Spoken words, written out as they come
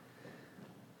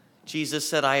Jesus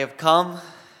said, I have come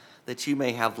that you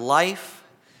may have life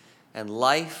and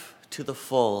life to the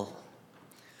full.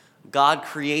 God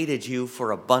created you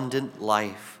for abundant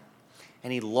life,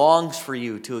 and he longs for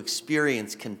you to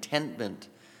experience contentment,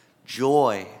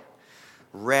 joy,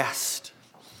 rest,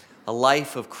 a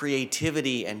life of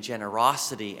creativity and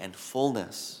generosity and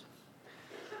fullness.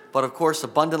 But of course,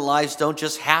 abundant lives don't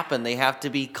just happen, they have to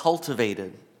be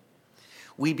cultivated.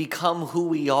 We become who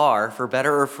we are, for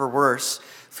better or for worse,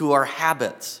 through our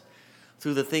habits,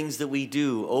 through the things that we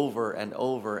do over and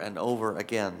over and over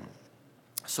again.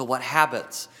 So what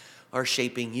habits are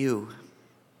shaping you?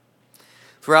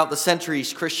 Throughout the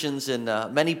centuries, Christians in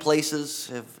many places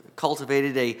have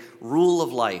cultivated a rule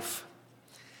of life.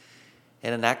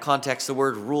 And in that context, the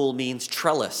word rule means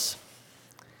trellis.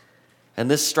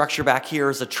 And this structure back here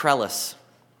is a trellis.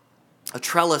 A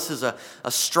trellis is a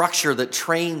structure that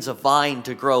trains a vine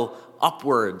to grow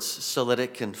upwards so that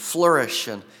it can flourish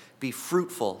and be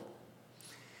fruitful.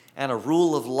 And a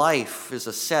rule of life is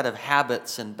a set of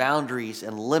habits and boundaries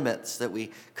and limits that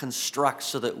we construct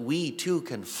so that we too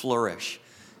can flourish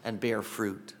and bear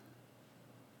fruit.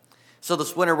 So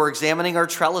this winter we're examining our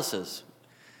trellises.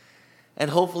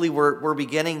 And hopefully we're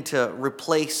beginning to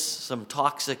replace some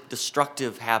toxic,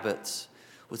 destructive habits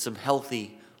with some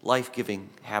healthy, life-giving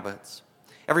habits.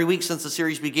 Every week since the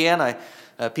series began,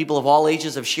 people of all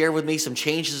ages have shared with me some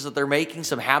changes that they're making,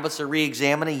 some habits they're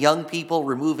re-examining. Young people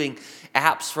removing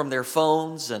apps from their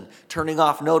phones and turning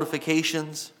off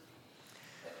notifications.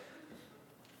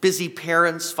 Busy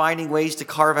parents finding ways to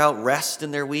carve out rest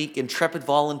in their week. Intrepid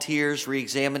volunteers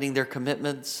re-examining their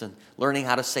commitments and learning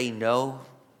how to say no.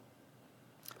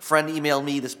 A friend emailed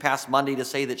me this past Monday to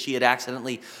say that she had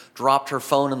accidentally dropped her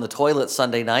phone in the toilet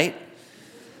Sunday night.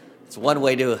 It's one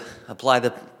way to apply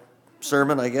the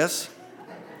sermon, I guess.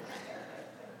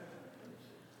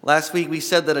 Last week we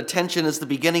said that attention is the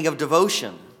beginning of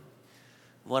devotion.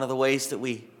 One of the ways that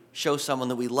we show someone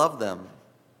that we love them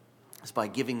is by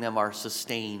giving them our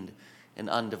sustained and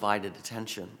undivided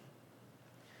attention.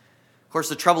 Of course,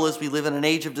 the trouble is we live in an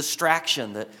age of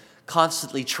distraction that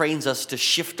constantly trains us to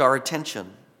shift our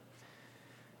attention.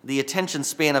 The attention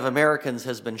span of Americans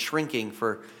has been shrinking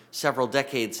for several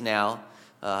decades now.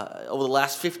 Over the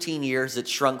last 15 years, it's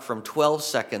shrunk from 12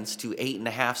 seconds to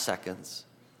 8.5 seconds.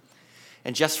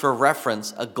 And just for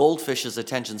reference, a goldfish's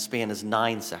attention span is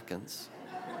 9 seconds.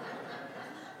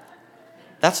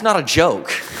 That's not a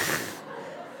joke.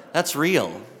 That's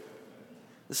real.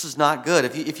 This is not good.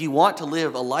 If you want to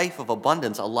live a life of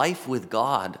abundance, a life with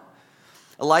God,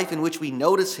 a life in which we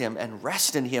notice him and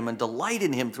rest in him and delight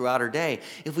in him throughout our day,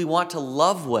 if we want to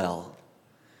love well,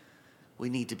 we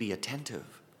need to be attentive.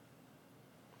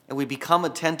 And we become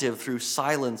attentive through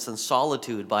silence and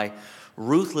solitude by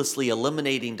ruthlessly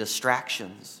eliminating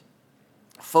distractions.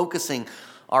 Focusing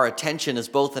our attention is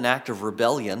both an act of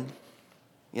rebellion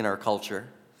in our culture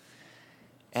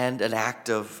and an act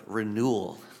of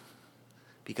renewal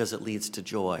because it leads to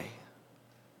joy.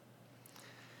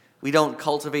 We don't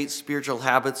cultivate spiritual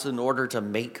habits in order to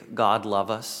make God love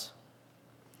us.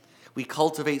 We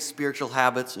cultivate spiritual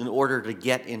habits in order to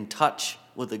get in touch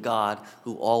with a God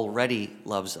who already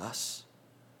loves us,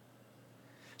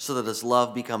 so that his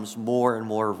love becomes more and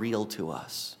more real to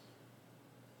us.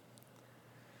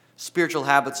 Spiritual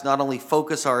habits not only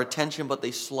focus our attention, but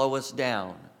they slow us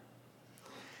down.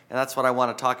 And that's what I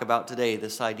want to talk about today,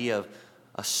 this idea of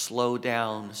a slow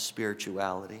down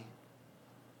spirituality.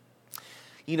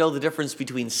 You know the difference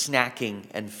between snacking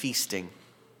and feasting.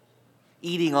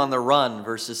 Eating on the run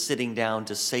versus sitting down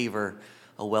to savor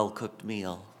a well-cooked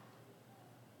meal.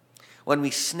 When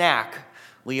we snack,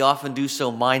 we often do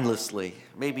so mindlessly.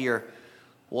 Maybe you're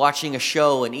watching a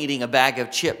show and eating a bag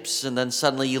of chips, and then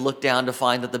suddenly you look down to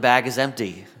find that the bag is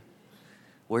empty.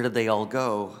 Where did they all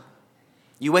go?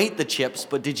 You ate the chips,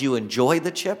 but did you enjoy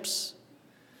the chips?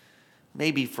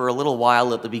 Maybe for a little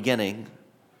while at the beginning,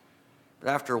 but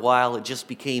after a while it just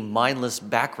became mindless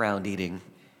background eating,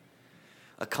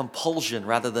 a compulsion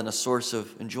rather than a source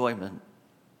of enjoyment.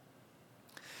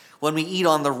 When we eat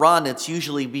on the run, it's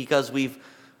usually because we've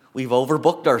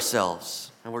overbooked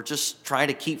ourselves and we're just trying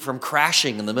to keep from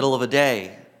crashing in the middle of a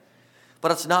day.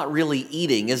 But it's not really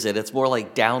eating, is it? It's more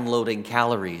like downloading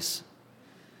calories.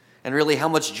 And really, how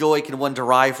much joy can one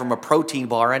derive from a protein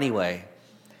bar anyway?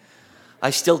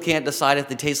 I still can't decide if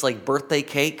they taste like birthday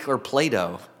cake or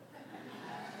Play-Doh.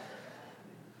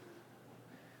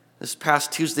 This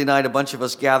past Tuesday night, a bunch of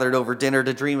us gathered over dinner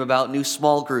to dream about new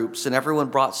small groups, and everyone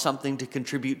brought something to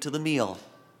contribute to the meal.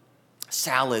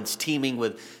 Salads teeming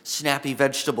with snappy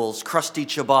vegetables, crusty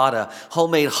ciabatta,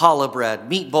 homemade challah bread,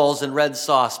 meatballs and red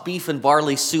sauce, beef and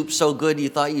barley soup so good you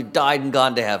thought you'd died and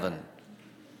gone to heaven.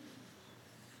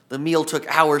 The meal took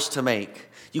hours to make.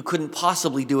 You couldn't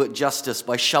possibly do it justice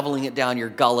by shoveling it down your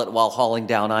gullet while hauling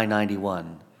down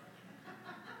I-91.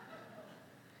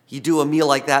 You do a meal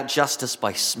like that justice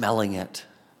by smelling it,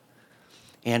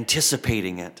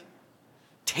 anticipating it,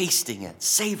 tasting it,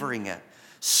 savoring it,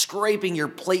 scraping your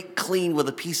plate clean with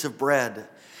a piece of bread.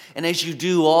 And as you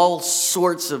do, all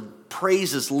sorts of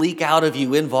praises leak out of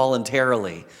you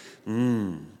involuntarily.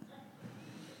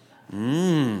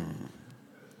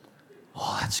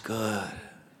 Oh, that's good.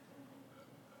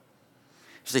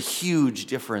 There's a huge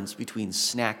difference between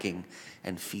snacking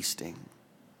and feasting,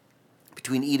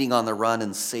 between eating on the run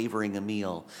and savoring a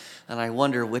meal. And I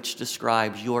wonder which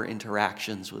describes your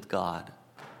interactions with God.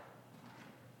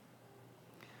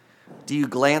 Do you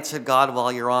glance at God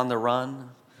while you're on the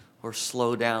run, or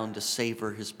slow down to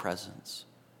savor his presence?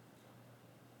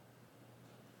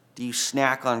 Do you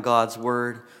snack on God's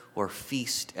word or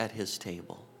feast at his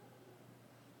table?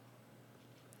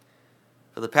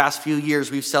 For the past few years,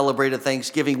 we've celebrated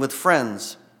Thanksgiving with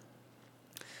friends.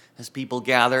 As people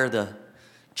gather, the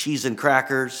cheese and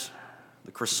crackers,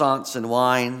 the croissants and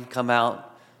wine come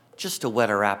out just to whet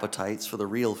our appetites for the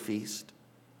real feast.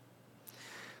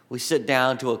 We sit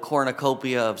down to a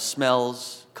cornucopia of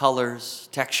smells, colors,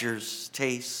 textures,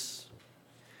 tastes.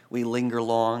 We linger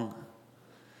long.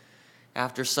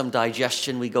 After some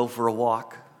digestion, we go for a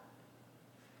walk.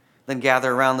 Then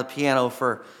gather around the piano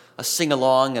for a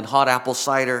sing-along and hot apple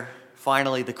cider.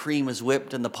 Finally, the cream is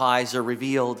whipped and the pies are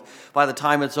revealed. By the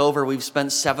time it's over, we've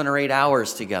spent 7 or 8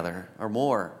 hours together or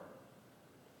more.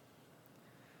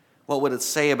 What would it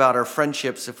say about our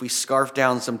friendships if we scarfed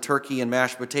down some turkey and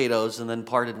mashed potatoes and then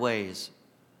parted ways?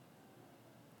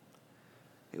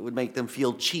 It would make them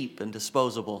feel cheap and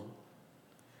disposable,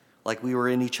 like we were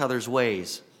in each other's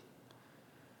ways,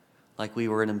 like we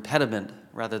were an impediment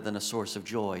rather than a source of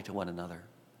joy to one another.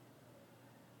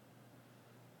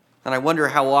 And I wonder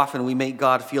how often we make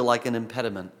God feel like an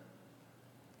impediment,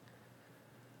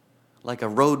 like a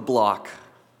roadblock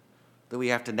that we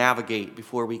have to navigate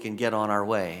before we can get on our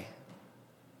way.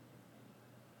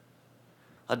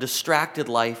 A distracted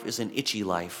life is an itchy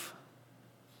life,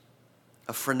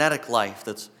 a frenetic life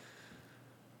that's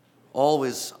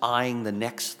always eyeing the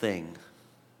next thing.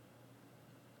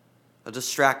 A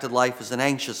distracted life is an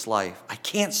anxious life. I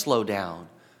can't slow down.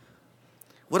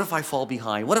 What if I fall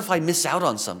behind? What if I miss out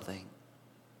on something?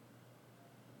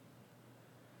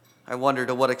 I wonder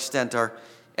to what extent our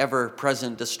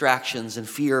ever-present distractions and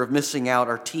fear of missing out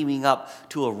are teaming up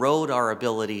to erode our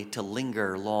ability to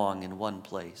linger long in one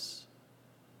place,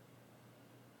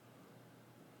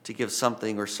 to give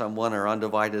something or someone our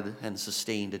undivided and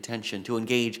sustained attention, to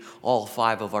engage all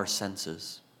 5 of our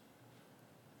senses.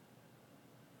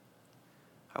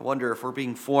 I wonder if we're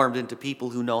being formed into people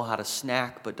who know how to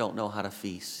snack but don't know how to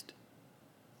feast,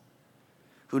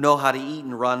 who know how to eat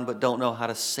and run but don't know how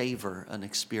to savor an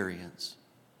experience.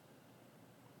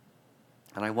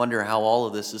 And I wonder how all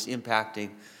of this is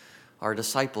impacting our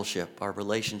discipleship, our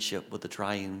relationship with the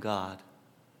triune God.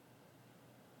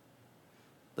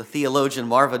 The theologian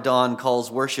Marva Dawn calls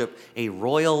worship a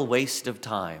royal waste of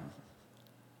time.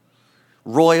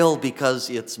 Royal because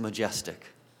it's majestic.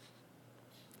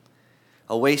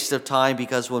 A waste of time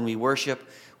because when we worship,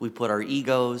 we put our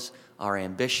egos, our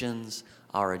ambitions,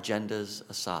 our agendas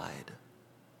aside.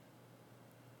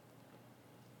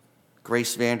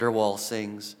 Grace Vanderwall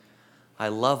sings, "I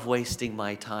love wasting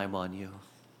my time on you."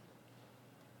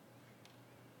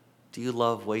 Do you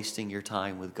love wasting your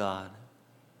time with God?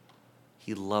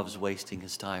 He loves wasting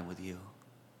his time with you.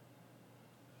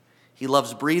 He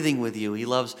loves breathing with you. He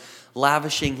loves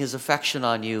lavishing his affection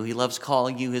on you. He loves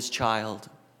calling you his child.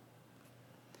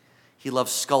 He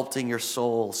loves sculpting your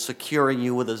soul, securing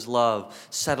you with his love,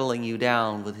 settling you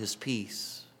down with his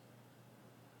peace.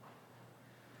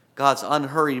 God's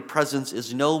unhurried presence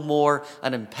is no more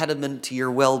an impediment to your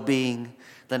well-being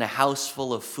than a house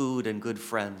full of food and good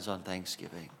friends on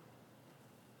Thanksgiving.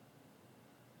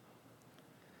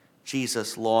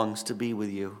 Jesus longs to be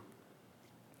with you.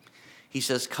 He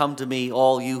says, "Come to me,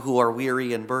 all you who are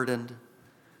weary and burdened,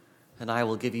 and I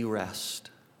will give you rest.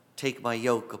 Take my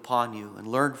yoke upon you and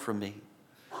learn from me,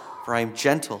 for I am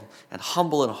gentle and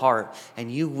humble in heart,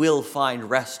 and you will find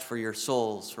rest for your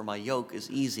souls, for my yoke is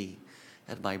easy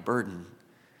and my burden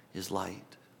is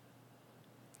light."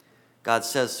 God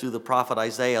says through the prophet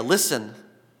Isaiah, listen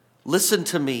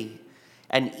to me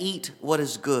and eat what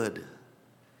is good,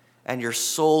 and your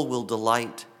soul will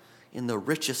delight in the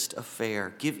richest of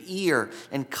fare. Give ear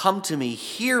and come to me,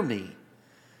 hear me,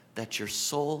 that your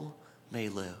soul may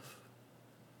live.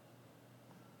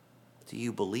 Do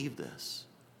you believe this?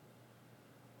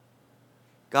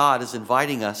 God is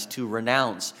inviting us to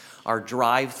renounce our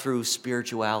drive-through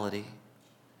spirituality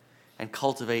and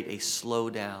cultivate a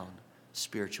slow-down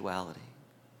spirituality.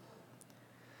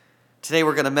 Today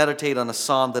we're going to meditate on a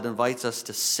psalm that invites us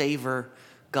to savor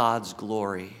God's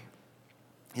glory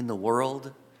in the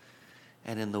world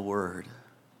and in the Word.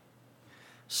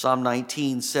 Psalm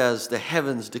 19 says, "The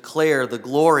heavens declare the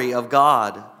glory of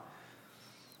God.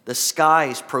 The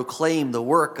skies proclaim the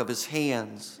work of his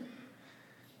hands.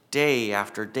 Day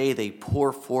after day they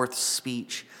pour forth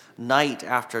speech. Night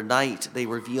after night they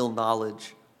reveal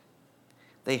knowledge.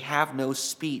 They have no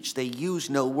speech. They use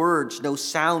no words. No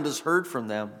sound is heard from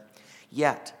them.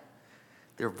 Yet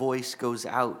their voice goes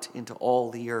out into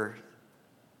all the earth,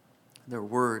 their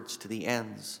words to the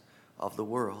ends of the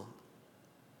world."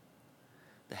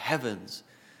 The heavens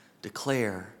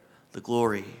declare the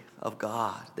glory of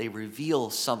God. They reveal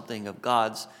something of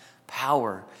God's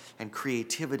power and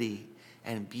creativity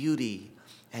and beauty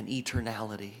and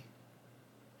eternality.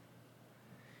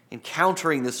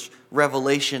 Encountering this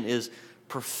revelation is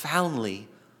profoundly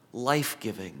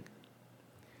life-giving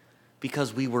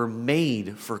because we were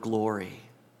made for glory.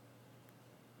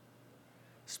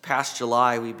 This past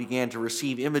July, we began to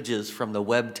receive images from the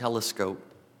Webb telescope.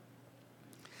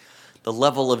 The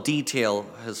level of detail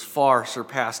has far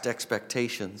surpassed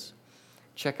expectations.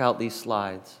 Check out these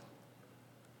slides.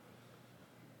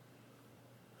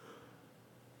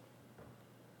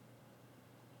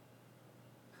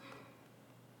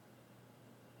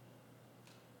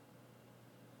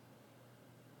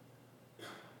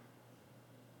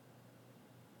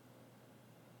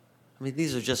 I mean,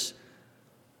 these are just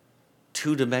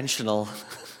two-dimensional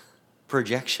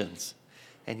projections,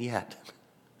 and yet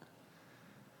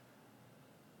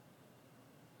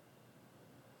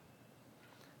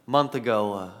a month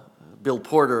ago, Bill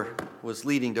Porter was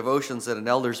leading devotions at an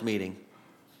elders meeting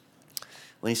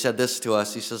when he said this to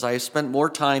us. He says, "I have spent more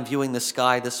time viewing the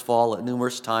sky this fall at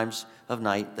numerous times of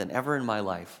night than ever in my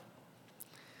life.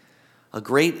 A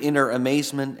great inner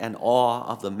amazement and awe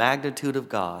of the magnitude of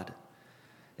God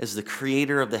as the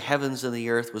creator of the heavens and the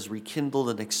earth was rekindled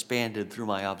and expanded through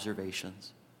my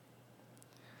observations.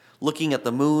 Looking at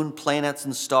the moon, planets,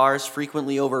 and stars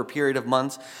frequently over a period of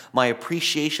months, my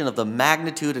appreciation of the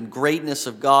magnitude and greatness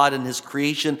of God and his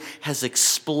creation has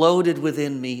exploded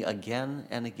within me again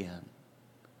and again.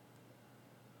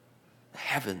 The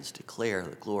heavens declare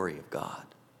the glory of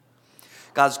God."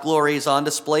 God's glory is on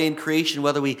display in creation,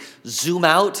 whether we zoom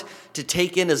out to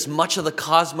take in as much of the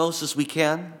cosmos as we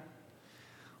can,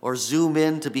 or zoom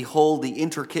in to behold the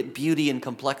intricate beauty and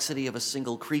complexity of a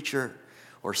single creature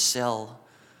or cell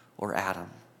or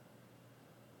atom.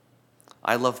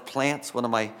 I love plants. One of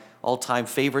my all-time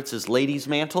favorites is lady's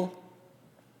mantle.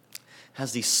 It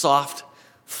has these soft,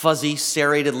 fuzzy,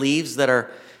 serrated leaves that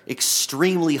are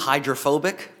extremely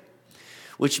hydrophobic,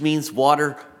 which means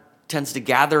water tends to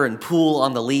gather and pool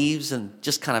on the leaves and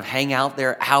just kind of hang out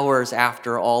there hours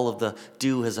after all of the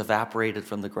dew has evaporated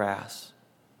from the grass.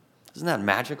 Isn't that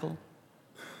magical?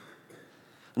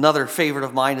 Another favorite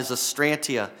of mine is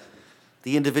Astrantia.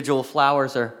 The individual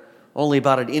flowers are only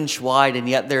about an inch wide, and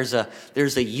yet there's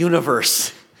a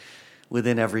universe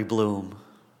within every bloom.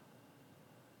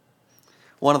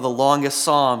 One of the longest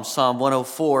psalms, Psalm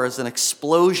 104, is an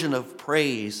explosion of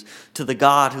praise to the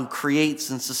God who creates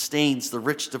and sustains the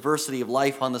rich diversity of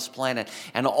life on this planet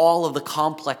and all of the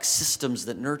complex systems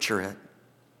that nurture it.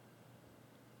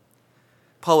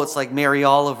 Poets like Mary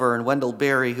Oliver and Wendell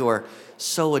Berry, who are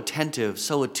so attentive,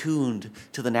 so attuned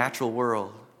to the natural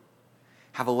world,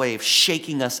 have a way of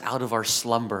shaking us out of our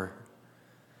slumber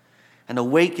and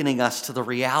awakening us to the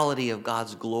reality of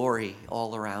God's glory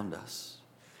all around us.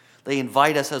 They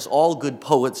invite us, as all good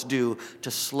poets do,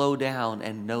 to slow down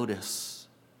and notice.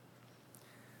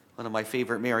 One of my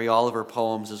favorite Mary Oliver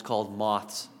poems is called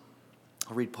Moths.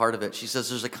 I'll read part of it. She says,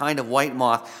 "There's a kind of white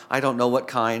moth, I don't know what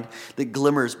kind, that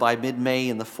glimmers by mid-May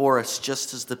in the forest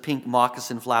just as the pink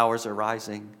moccasin flowers are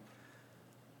rising.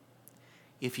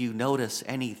 If you notice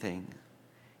anything,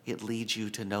 it leads you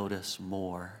to notice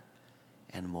more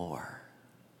and more."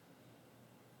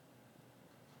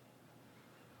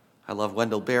 I love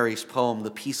Wendell Berry's poem,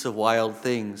 "The Peace of Wild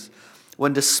Things."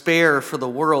 "When despair for the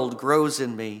world grows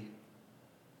in me,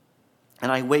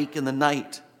 and I wake in the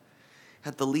night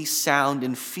at the least sound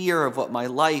in fear of what my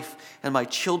life and my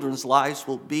children's lives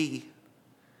will be,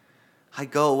 I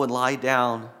go and lie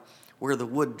down where the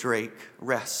wood drake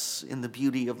rests in the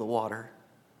beauty of the water,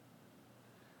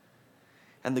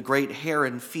 and the great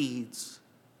heron feeds.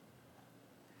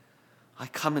 I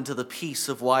come into the peace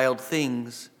of wild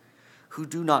things who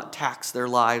do not tax their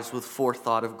lives with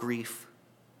forethought of grief.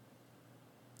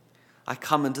 I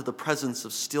come into the presence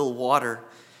of still water,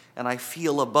 and I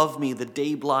feel above me the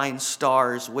day-blind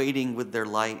stars waiting with their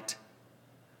light.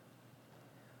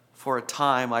 For a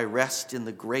time I rest in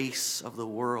the grace of the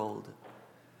world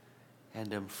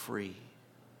and am free.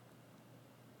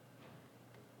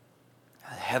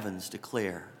 The heavens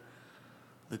declare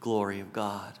the glory of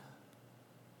God.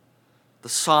 The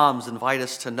Psalms invite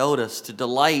us to notice, to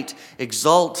delight,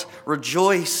 exult,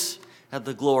 rejoice at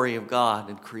the glory of God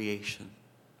in creation.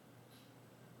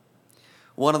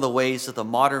 One of the ways that the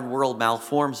modern world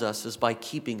malforms us is by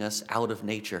keeping us out of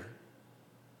nature.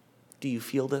 Do you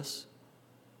feel this?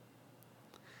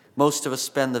 Most of us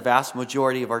spend the vast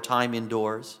majority of our time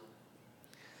indoors,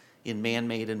 in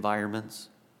man-made environments,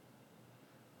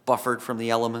 buffered from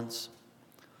the elements,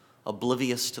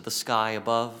 oblivious to the sky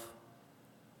above.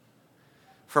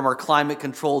 From our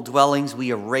climate-controlled dwellings, we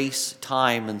erase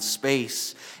time and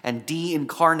space and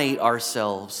de-incarnate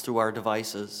ourselves through our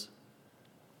devices,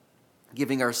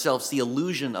 giving ourselves the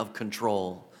illusion of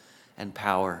control and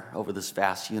power over this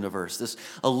vast universe. This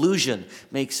illusion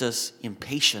makes us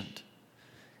impatient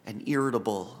and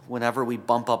irritable whenever we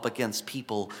bump up against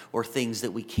people or things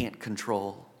that we can't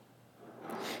control.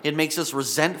 It makes us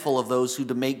resentful of those who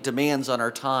make demands on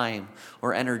our time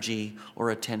or energy or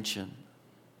attention.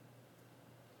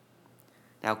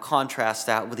 Now contrast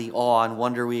that with the awe and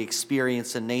wonder we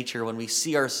experience in nature when we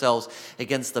see ourselves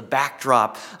against the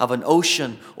backdrop of an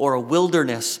ocean or a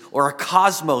wilderness or a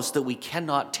cosmos that we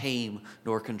cannot tame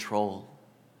nor control.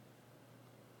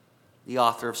 The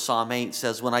author of Psalm 8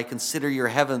 says, "When I consider your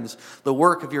heavens, the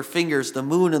work of your fingers, the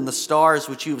moon and the stars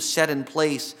which you have set in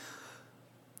place,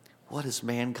 what is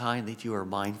mankind that you are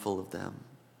mindful of them?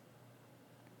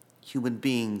 Human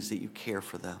beings that you care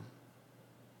for them."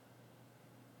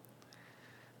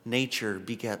 Nature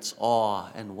begets awe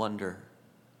and wonder,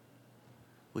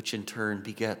 which in turn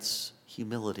begets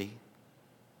humility.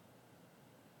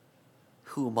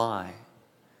 Who am I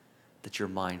that you're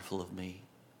mindful of me?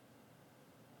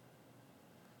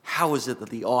 How is it that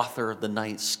the author of the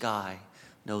night sky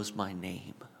knows my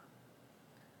name?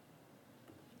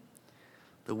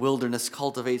 The wilderness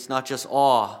cultivates not just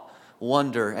awe,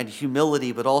 wonder, and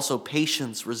humility, but also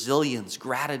patience, resilience,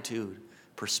 gratitude,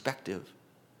 perspective.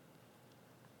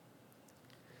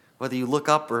 Whether you look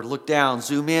up or look down,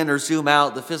 zoom in or zoom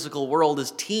out, the physical world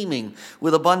is teeming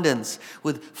with abundance,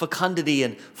 with fecundity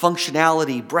and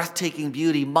functionality, breathtaking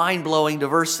beauty, mind-blowing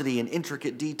diversity, and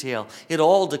intricate detail. It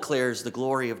all declares the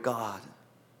glory of God.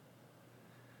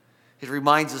 It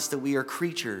reminds us that we are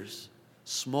creatures,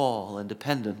 small and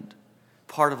dependent,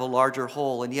 part of a larger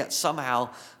whole, and yet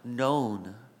somehow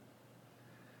known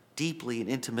deeply and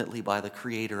intimately by the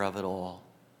Creator of it all.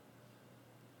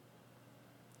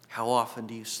 How often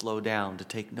do you slow down to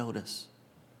take notice?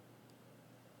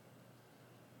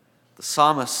 The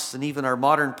psalmists and even our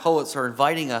modern poets are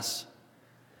inviting us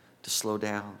to slow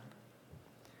down,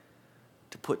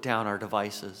 to put down our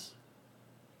devices,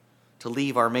 to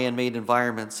leave our man-made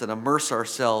environments and immerse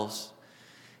ourselves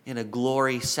in a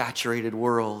glory-saturated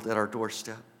world at our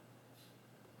doorstep.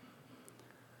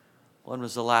 When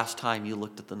was the last time you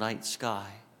looked at the night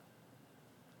sky?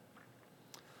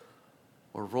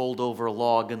 Or rolled over a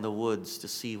log in the woods to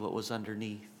see what was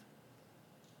underneath?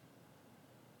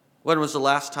 When was the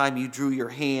last time you drew your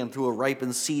hand through a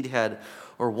ripened seed head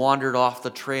or wandered off the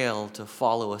trail to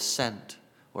follow a scent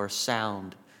or a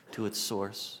sound to its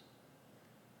source?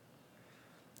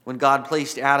 When God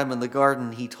placed Adam in the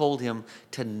garden, he told him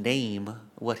to name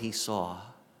what he saw.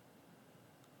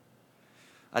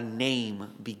 A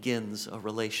name begins a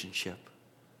relationship.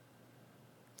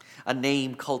 A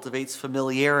name cultivates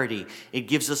familiarity. It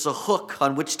gives us a hook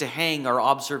on which to hang our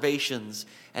observations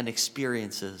and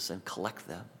experiences and collect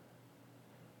them.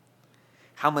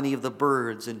 How many of the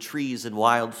birds and trees and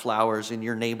wildflowers in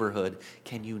your neighborhood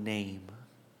can you name?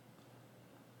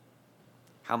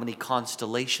 How many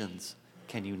constellations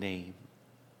can you name?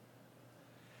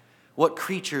 What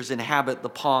creatures inhabit the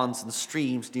ponds and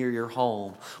streams near your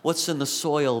home? What's in the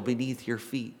soil beneath your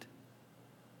feet?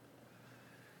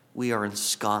 We are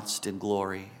ensconced in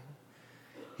glory.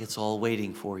 It's all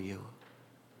waiting for you.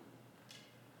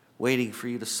 Waiting for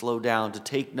you to slow down, to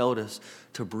take notice,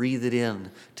 to breathe it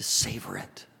in, to savor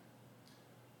it.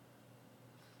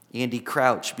 Andy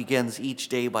Crouch begins each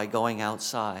day by going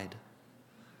outside,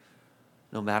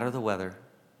 no matter the weather,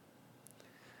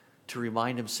 to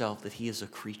remind himself that he is a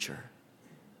creature.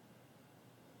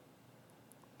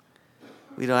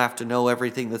 We don't have to know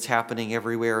everything that's happening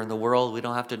everywhere in the world. We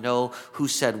don't have to know who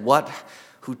said what,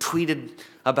 who tweeted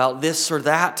about this or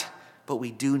that, but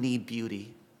we do need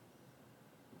beauty.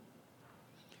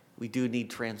 We do need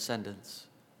transcendence.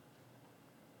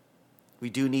 we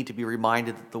do need to be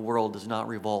reminded that the world does not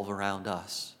revolve around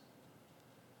us.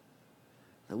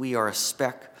 That we are a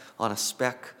speck on a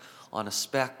speck on a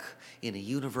speck in a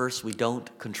universe we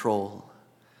don't control.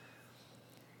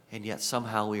 And yet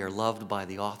somehow we are loved by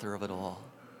the author of it all.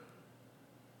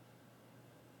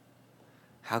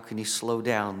 How can you slow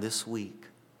down this week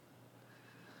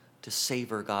to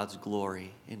savor God's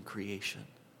glory in creation?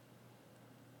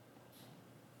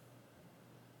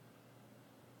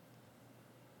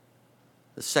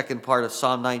 The second part of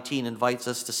Psalm 19 invites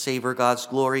us to savor God's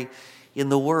glory in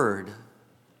the Word.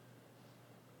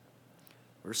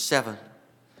 Verse 7,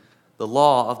 the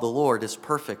law of the Lord is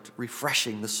perfect,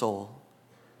 refreshing the soul.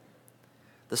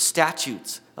 The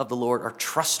statutes of the Lord are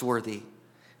trustworthy,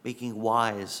 making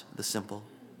wise the simple.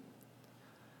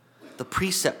 The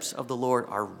precepts of the Lord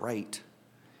are right,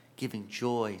 giving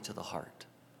joy to the heart.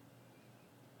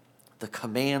 The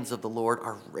commands of the Lord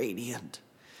are radiant,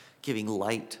 giving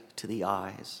light to the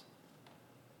eyes.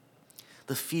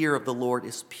 The fear of the Lord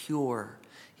is pure,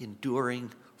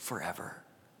 enduring forever.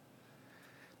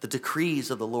 The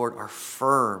decrees of the Lord are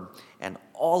firm, and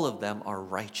all of them are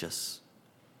righteous.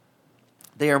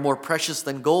 They are more precious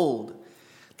than gold,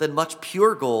 than much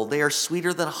pure gold. They are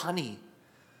sweeter than honey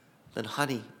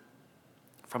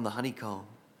from the honeycomb.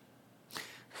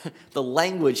 The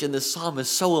language in this psalm is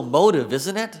so emotive,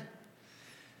 isn't it?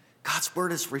 God's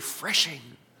word is refreshing,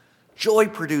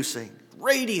 joy-producing,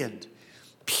 radiant,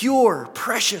 pure,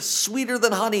 precious, sweeter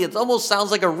than honey. It almost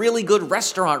sounds like a really good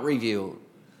restaurant review.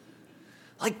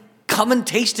 Like, come and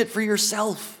taste it for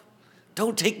yourself.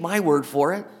 Don't take my word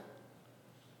for it.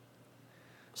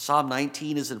 Psalm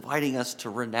 19 is inviting us to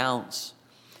renounce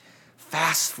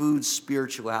fast food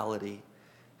spirituality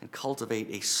and cultivate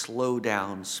a slow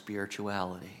down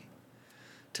spirituality,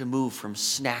 to move from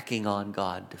snacking on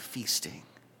God to feasting.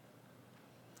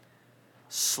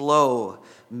 Slow,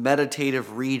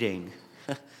 meditative reading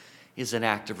is an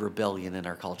act of rebellion in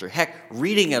our culture. Heck,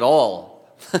 reading at all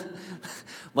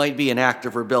might be an act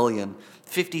of rebellion.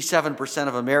 57%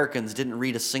 of Americans didn't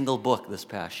read a single book this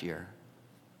past year.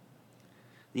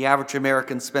 The average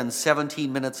American spends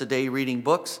 17 minutes a day reading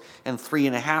books and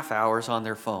 3.5 hours on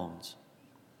their phones.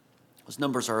 Those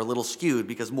numbers are a little skewed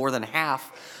because more than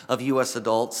half of U.S.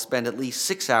 adults spend at least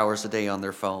 6 hours a day on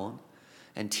their phone,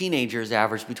 and teenagers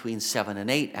average between 7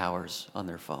 and 8 hours on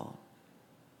their phone.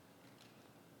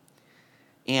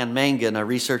 Anne Mangan, a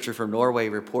researcher from Norway,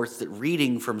 reports that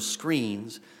reading from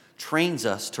screens trains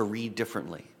us to read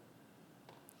differently.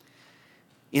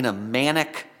 In a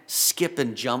manic skip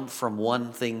and jump from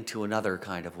one thing to another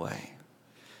kind of way.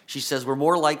 She says we're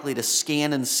more likely to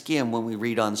scan and skim when we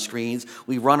read on screens.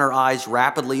 We run our eyes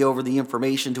rapidly over the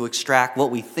information to extract what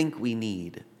we think we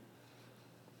need.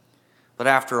 But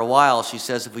after a while, she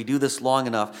says, if we do this long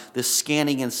enough, this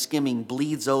scanning and skimming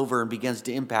bleeds over and begins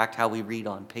to impact how we read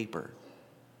on paper.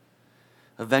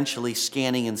 Eventually,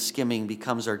 scanning and skimming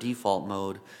becomes our default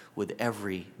mode with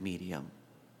every medium.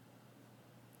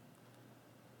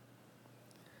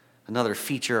 Another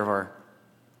feature of our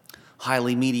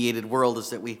highly mediated world is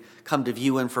that we come to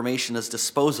view information as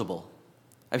disposable.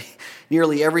 I mean,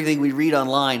 nearly everything we read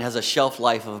online has a shelf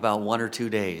life of about 1 or 2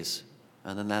 days,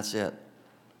 and then that's it.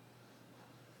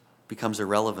 Becomes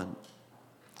irrelevant.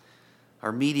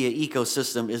 Our media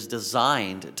ecosystem is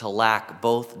designed to lack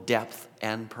both depth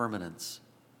and permanence.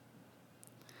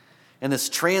 And this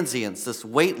transience, this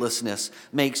weightlessness,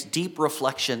 makes deep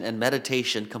reflection and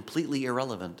meditation completely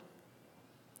irrelevant.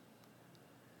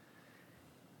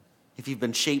 If you've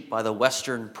been shaped by the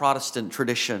Western Protestant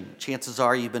tradition, chances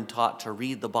are you've been taught to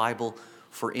read the Bible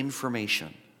for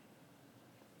information.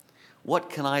 What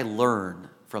can I learn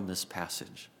from this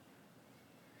passage?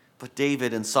 But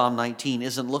David in Psalm 19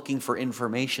 isn't looking for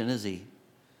information, is he?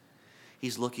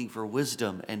 He's looking for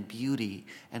wisdom and beauty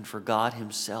and for God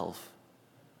himself.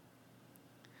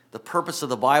 The purpose of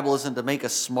the Bible isn't to make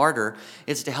us smarter.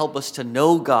 It's to help us to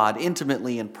know God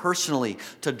intimately and personally,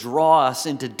 to draw us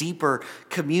into deeper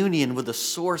communion with the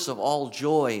source of all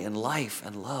joy and life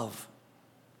and love.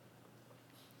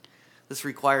 This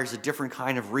requires a different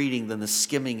kind of reading than the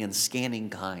skimming and scanning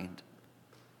kind,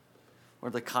 or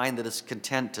the kind that is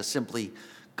content to simply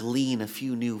glean a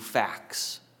few new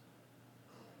facts.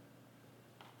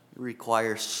 It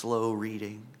requires slow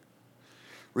reading.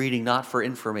 Reading not for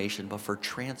information, but for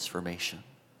transformation.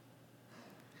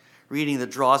 Reading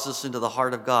that draws us into the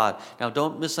heart of God. Now,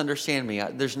 don't misunderstand me.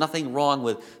 There's nothing wrong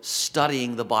with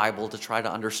studying the Bible to try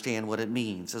to understand what it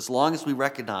means, as long as we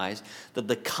recognize that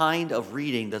the kind of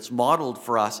reading that's modeled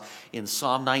for us in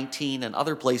Psalm 19 and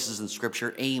other places in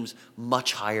Scripture aims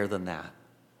much higher than that.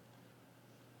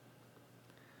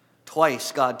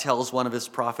 Twice, God tells one of his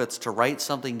prophets to write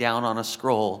something down on a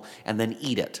scroll and then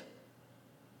eat it.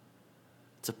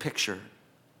 It's a picture.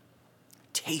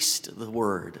 Taste the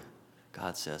word,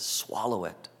 God says. Swallow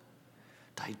it.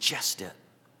 Digest it.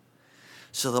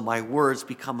 So that my words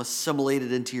become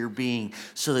assimilated into your being,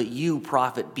 so that you,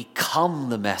 prophet, become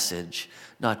the message,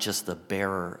 not just the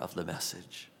bearer of the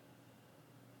message.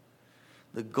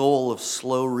 The goal of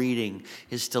slow reading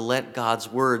is to let God's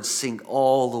words sink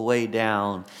all the way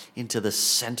down into the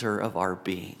center of our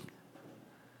being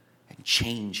and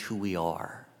change who we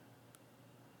are.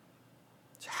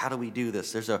 So how do we do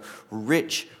this? There's a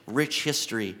rich, rich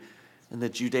history in the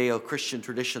Judeo-Christian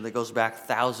tradition that goes back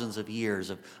thousands of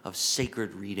years of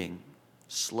sacred reading,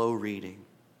 slow reading.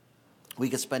 We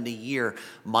could spend a year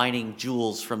mining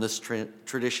jewels from this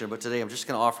tradition, but today I'm just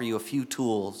going to offer you a few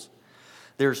tools.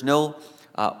 There's no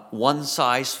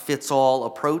one-size-fits-all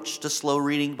approach to slow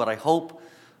reading, but I hope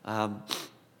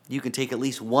you can take at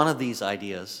least one of these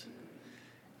ideas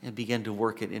and begin to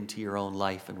work it into your own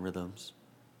life and rhythms.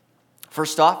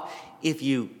 First off, if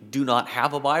you do not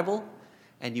have a Bible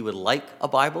and you would like a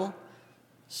Bible,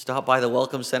 stop by the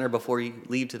Welcome Center before you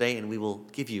leave today and we will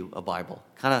give you a Bible.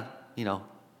 Kind of,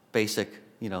 basic,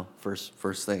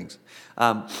 first things.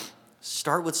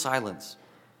 Start with silence.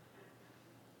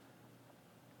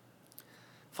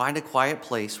 Find a quiet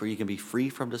place where you can be free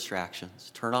from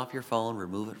distractions. Turn off your phone,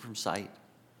 remove it from sight.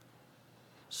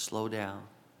 Slow down.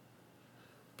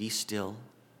 Be still.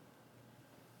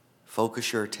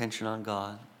 Focus your attention on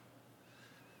God.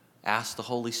 Ask the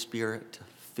Holy Spirit to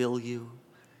fill you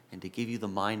and to give you the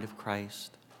mind of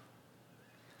Christ.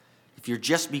 If you're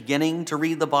just beginning to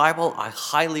read the Bible, I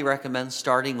highly recommend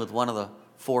starting with one of the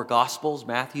 4 Gospels,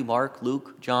 Matthew, Mark,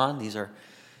 Luke, John. These are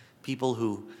people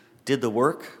who did the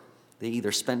work. They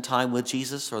either spent time with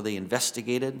Jesus or they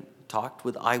investigated, talked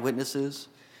with eyewitnesses,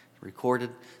 recorded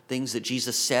things that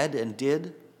Jesus said and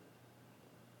did.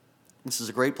 This is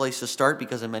a great place to start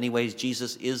because in many ways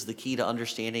Jesus is the key to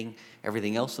understanding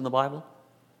everything else in the Bible.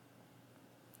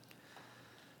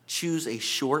 Choose a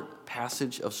short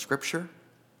passage of Scripture.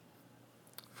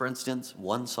 For instance,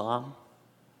 one psalm.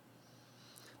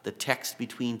 The text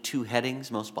between 2 headings.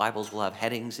 Most Bibles will have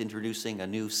headings introducing a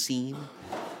new scene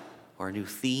or a new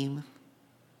theme.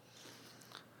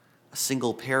 A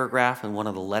single paragraph in one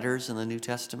of the letters in the New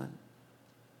Testament.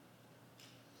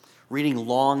 Reading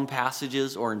long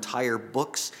passages or entire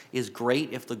books is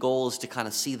great if the goal is to kind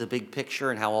of see the big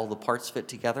picture and how all the parts fit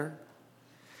together.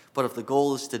 But if the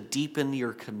goal is to deepen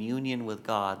your communion with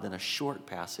God, then a short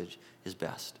passage is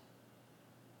best.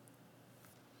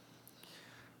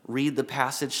 Read the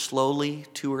passage slowly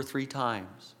 2 or 3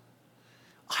 times.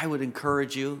 I would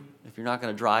encourage you, if you're not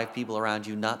going to drive people around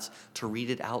you nuts, to read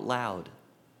it out loud.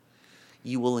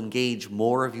 You will engage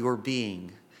more of your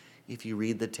being if you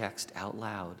read the text out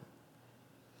loud.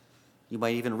 You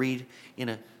might even read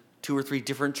in 2 or 3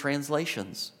 different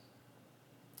translations.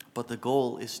 But the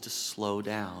goal is to slow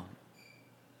down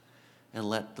and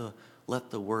let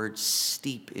the word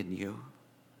steep in you.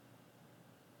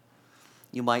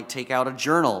 You might take out a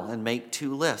journal and make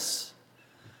 2 lists.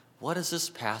 What does this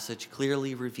passage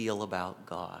clearly reveal about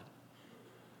God?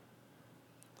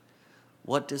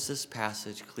 What does this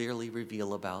passage clearly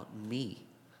reveal about me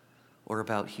or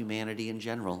about humanity in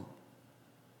general?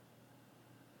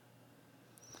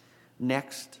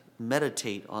 Next,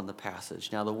 meditate on the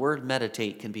passage. Now, the word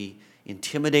meditate can be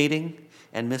intimidating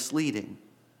and misleading.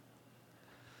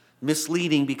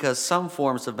 Misleading because some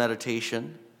forms of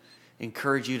meditation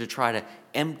encourage you to try to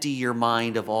empty your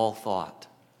mind of all thought.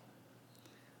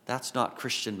 That's not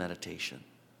Christian meditation.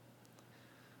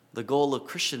 The goal of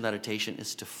Christian meditation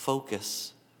is to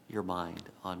focus your mind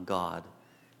on God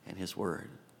and His Word.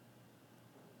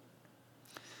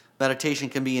 Meditation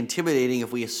can be intimidating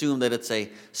if we assume that it's a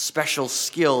special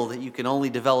skill that you can only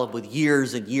develop with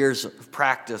years and years of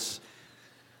practice.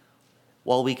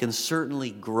 While we can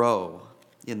certainly grow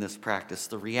in this practice,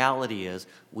 the reality is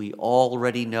we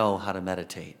already know how to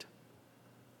meditate.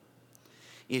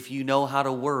 If you know how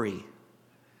to worry,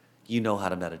 you know how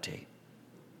to meditate.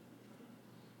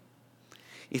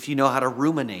 If you know how to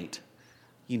ruminate,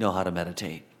 you know how to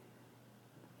meditate.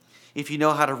 If you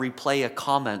know how to replay a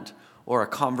comment or a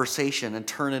conversation and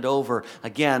turn it over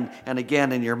again and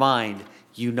again in your mind,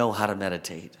 you know how to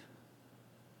meditate.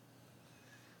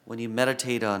 When you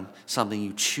meditate on something,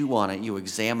 you chew on it, you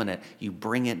examine it, you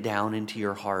bring it down into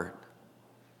your heart.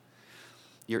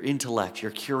 Your intellect,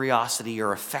 your curiosity,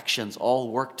 your affections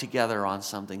all work together on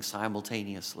something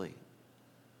simultaneously.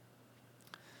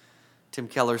 Tim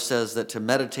Keller says that to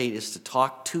meditate is to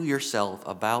talk to yourself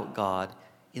about God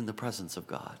in the presence of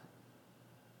God.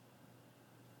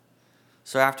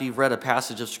 So after you've read a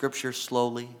passage of Scripture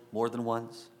slowly, more than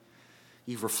once,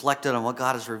 you've reflected on what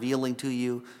God is revealing to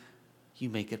you, you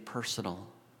make it personal.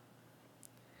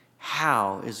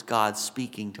 How is God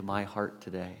speaking to my heart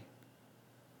today?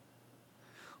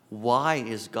 Why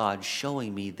is God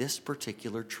showing me this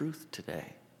particular truth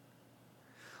today?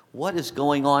 What is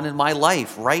going on in my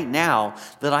life right now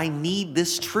that I need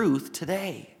this truth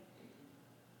today?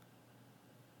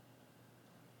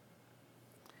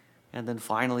 And then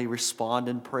finally respond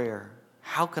in prayer.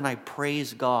 How can I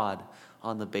praise God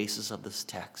on the basis of this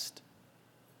text?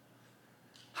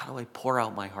 How do I pour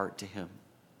out my heart to Him?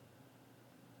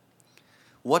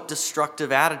 What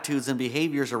destructive attitudes and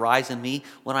behaviors arise in me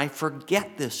when I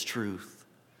forget this truth?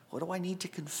 What do I need to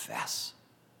confess?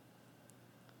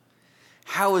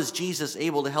 How is Jesus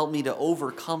able to help me to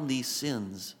overcome these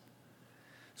sins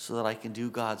so that I can do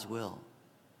God's will?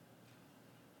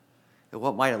 And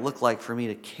what might it look like for me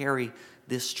to carry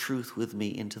this truth with me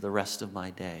into the rest of my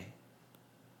day?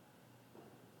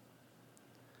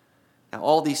 Now,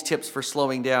 all these tips for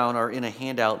slowing down are in a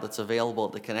handout that's available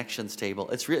at the connections table.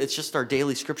 It's just our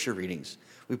daily scripture readings.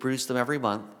 We produce them every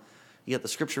month. You get the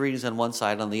scripture readings on one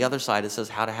side. On the other side, it says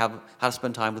how to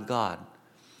spend time with God.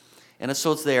 And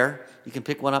it's there. You can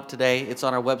pick one up today. It's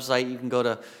on our website. You can go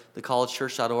to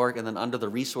thecollegechurch.org, and then under the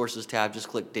resources tab, just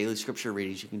click daily scripture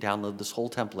readings. You can download this whole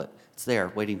template. It's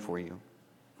there waiting for you.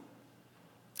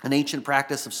 An ancient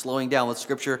practice of slowing down with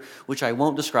Scripture, which I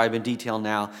won't describe in detail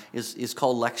now, is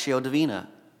called Lectio Divina.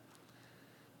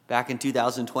 Back in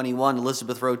 2021,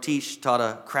 Elizabeth Rowe Teach taught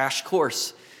a crash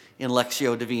course in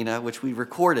Lectio Divina, which we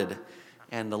recorded.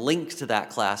 And the link to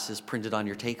that class is printed on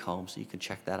your take-home, so you can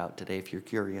check that out today if you're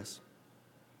curious.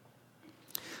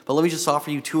 But let me just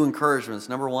offer you two encouragements.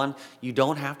 Number one, you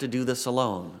don't have to do this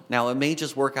alone. Now, it may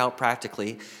just work out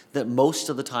practically that most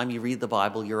of the time you read the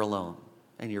Bible, you're alone.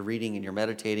 And you're reading and you're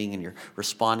meditating and you're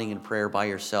responding in prayer by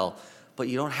yourself. But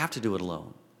you don't have to do it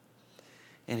alone.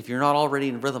 And if you're not already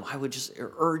in rhythm, I would just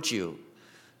urge you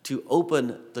to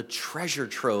open the treasure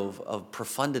trove of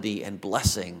profundity and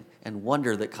blessing and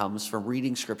wonder that comes from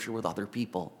reading Scripture with other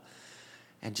people.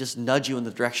 And just nudge you in the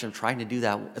direction of trying to do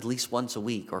that at least once a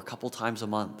week or a couple times a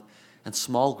month. And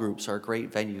small groups are a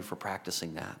great venue for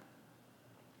practicing that.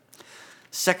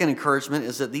 Second encouragement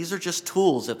is that these are just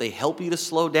tools. If they help you to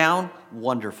slow down,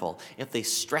 wonderful. If they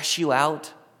stress you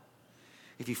out,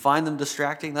 if you find them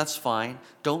distracting, that's fine.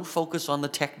 Don't focus on the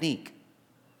technique.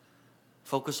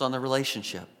 Focus on the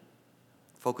relationship.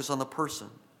 Focus on the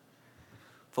person.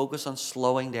 Focus on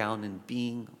slowing down and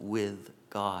being with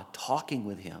God, talking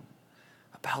with Him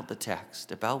about the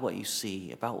text, about what you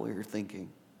see, about what you're thinking.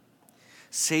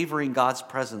 Savoring God's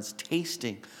presence,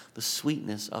 tasting the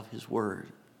sweetness of His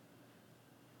Word.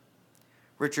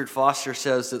 Richard Foster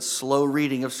says that slow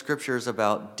reading of Scripture is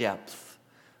about depth,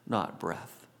 not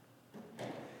breadth.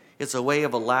 It's a way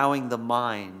of allowing the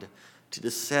mind to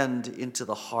descend into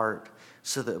the heart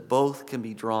so that both can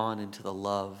be drawn into the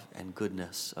love and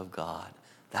goodness of God.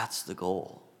 That's the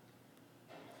goal.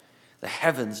 The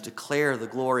heavens declare the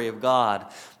glory of God.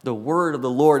 The word of the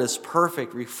Lord is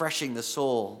perfect, refreshing the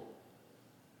soul.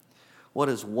 What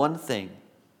is one thing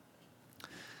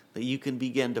that you can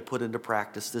begin to put into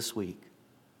practice this week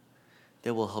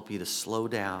that will help you to slow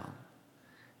down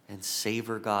and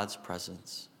savor God's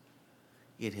presence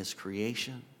in His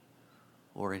creation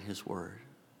or in His Word?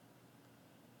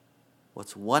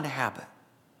 What's one habit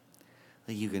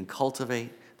that you can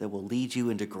cultivate that will lead you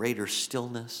into greater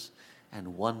stillness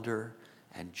and wonder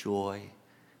and joy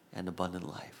and abundant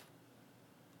life?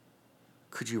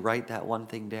 Could you write that one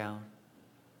thing down?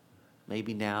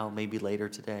 Maybe now, maybe later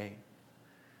today,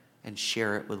 and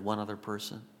share it with one other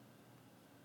person?